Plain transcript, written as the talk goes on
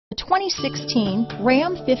2016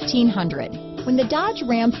 Ram 1500. When the Dodge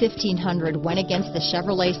Ram 1500 went against the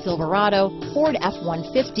Chevrolet Silverado, Ford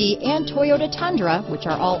F-150, and Toyota Tundra, which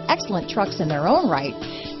are all excellent trucks in their own right,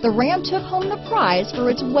 the Ram took home the prize for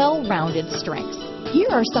its well-rounded strengths. Here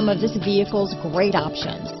are some of this vehicle's great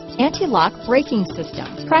options: anti-lock braking system,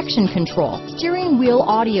 traction control, steering wheel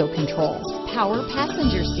audio controls, power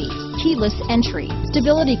passenger seat, keyless entry,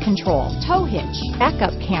 stability control, tow hitch,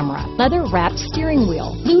 backup camera, leather-wrapped steering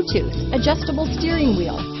wheel, Bluetooth, adjustable steering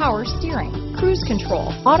wheel, power steering, cruise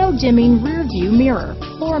control, auto-dimming rear-view mirror,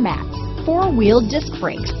 floor mats, four-wheel disc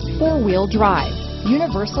brakes, four-wheel drive,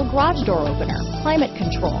 universal garage door opener, climate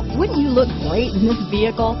control. Wouldn't you look great in this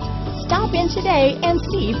vehicle? Stop in today and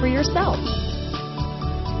see for yourself.